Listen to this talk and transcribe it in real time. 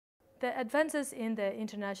the advances in the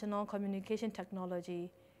international communication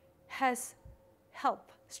technology has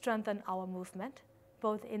helped strengthen our movement,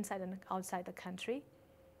 both inside and outside the country,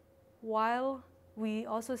 while we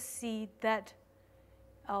also see that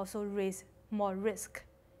also raise more risk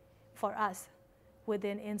for us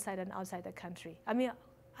within, inside and outside the country. I mean,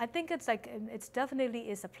 I think it's like, it's definitely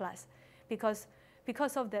is a plus because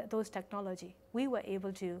of those technology, we were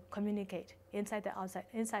able to communicate inside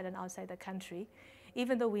and outside the country,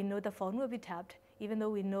 even though we know the phone will be tapped, even though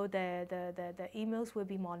we know the emails will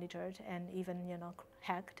be monitored and even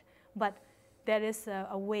hacked, but there is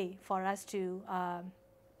a way for us to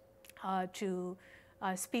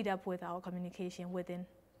speed up with our communication within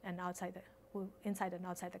and outside inside and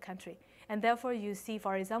outside the country. And therefore you see,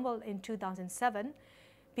 for example, in 2007,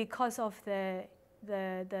 because of the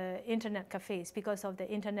internet cafes, because of the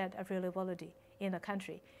internet availability in the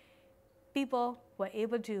country, people were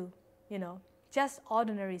able to, just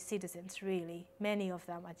ordinary citizens really, many of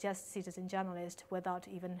them are just citizen journalists without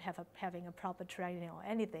even having a proper training or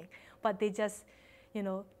anything, but they just,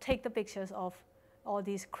 take the pictures of all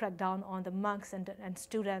these crackdown on the monks and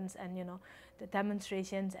students and the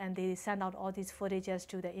demonstrations, and they send out all these footages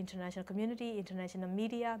to the international community, international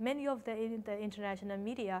media. Many of the international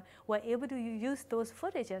media were able to use those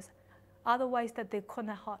footages, otherwise that they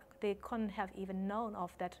couldn't have even known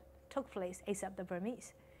of that took place except the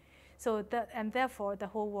Burmese. So and therefore the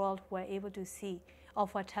whole world were able to see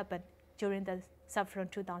of what happened during the Saffron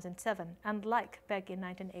 2007. Unlike back in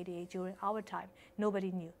 1988 during our time,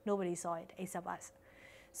 nobody knew, nobody saw it except us.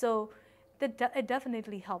 So it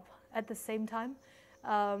definitely helped at the same time.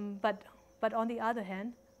 But on the other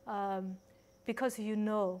hand, because these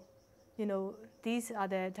are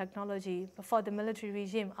the technology for the military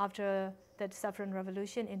regime after the Saffron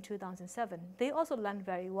Revolution in 2007, they also learned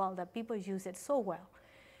very well that people use it so well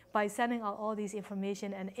by sending out all these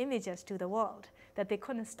information and images to the world that they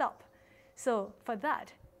couldn't stop. So for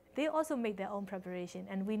that, they also made their own preparation,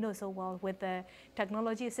 and we know so well with the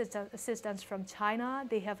technology assistance from China,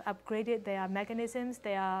 they have upgraded their mechanisms,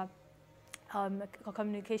 their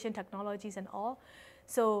communication technologies and all.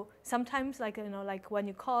 So sometimes, like when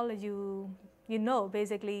you call,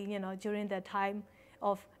 basically, during the time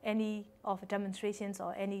of any demonstrations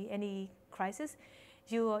or any crisis,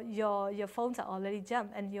 your phones are already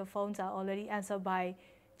jammed and your phones are already answered by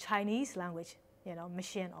Chinese language,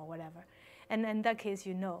 machine or whatever. And in that case,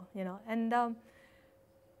 and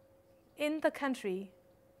in the country,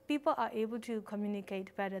 people are able to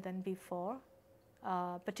communicate better than before,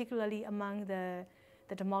 particularly among the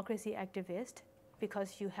democracy activists,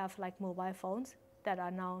 because you have like mobile phones that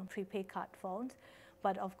are now prepaid card phones.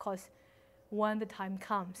 But of course, when the time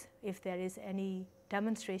comes, if there is any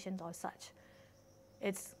demonstration or such,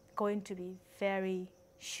 it's going to be very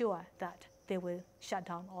sure that they will shut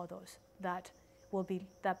down all those, that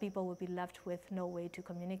people will be left with no way to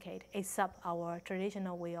communicate except our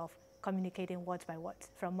traditional way of communicating words by words,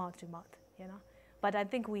 from mouth to mouth, But I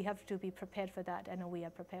think we have to be prepared for that, and we are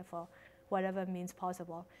prepared for whatever means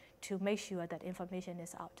possible to make sure that information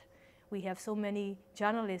is out. We have so many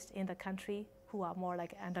journalists in the country who are more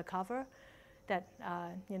like undercover that,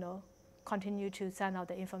 continue to send out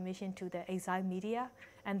the information to the exiled media,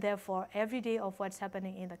 and therefore every day of what's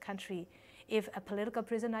happening in the country, if a political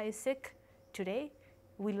prisoner is sick today,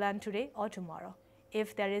 we learn today or tomorrow.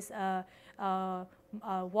 If there is a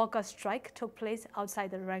worker strike took place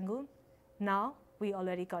outside the Rangoon, now we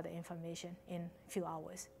already got the information in a few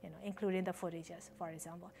hours, including the footages, for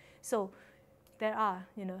example. So there are,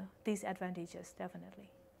 these advantages,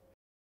 definitely.